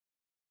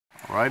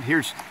Right,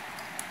 here's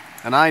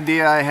an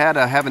idea I had.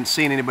 I haven't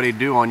seen anybody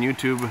do on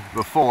YouTube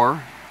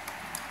before.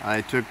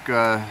 I took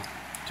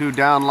two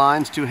down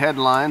lines, two head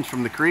lines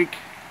from the creek,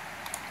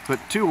 put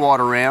two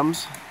water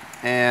rams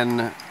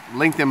and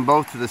linked them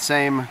both to the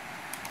same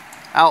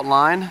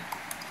outline,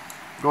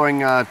 going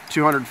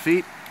 200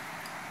 feet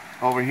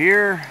over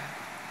here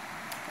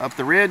up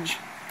the ridge,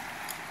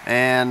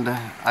 and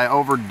I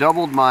over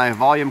doubled my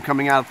volume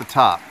coming out at the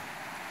top.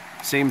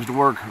 Seems to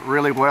work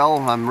really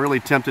well. I'm really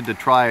tempted to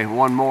try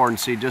one more and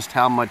see just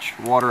how much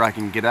water I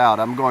can get out.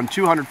 I'm going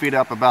 200 feet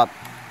up, about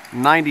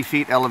 90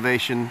 feet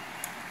elevation.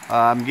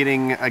 I'm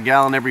getting a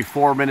gallon every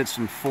 4 minutes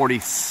and 40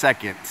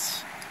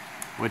 seconds,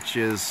 which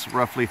is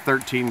roughly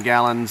 13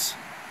 gallons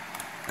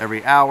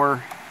every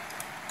hour.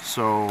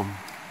 So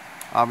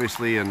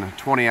obviously in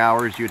 20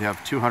 hours you'd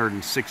have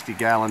 260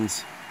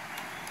 gallons.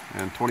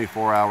 In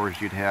 24 hours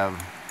you'd have,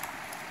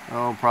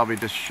 probably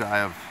just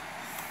shy of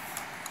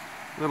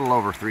a little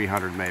over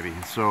 300 maybe.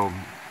 So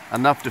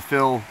enough to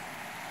fill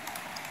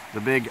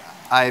the big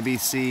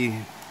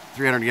IBC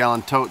 300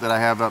 gallon tote that I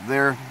have up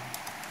there.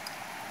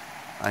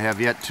 I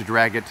have yet to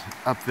drag it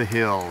up the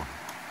hill.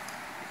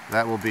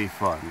 That will be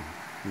fun.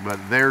 But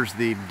there's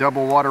the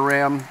double water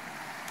ram.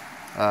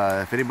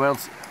 If anybody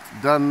else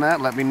done that,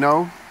 let me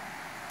know.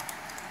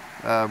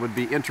 Would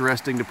be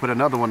interesting to put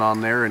another one on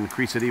there and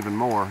increase it even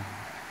more.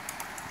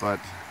 But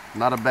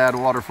not a bad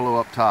water flow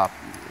up top.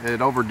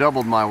 It over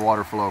doubled my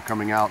water flow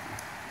coming out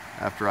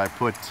after I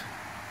put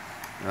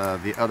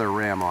the other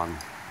ram on.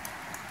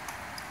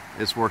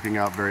 It's working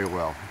out very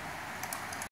well.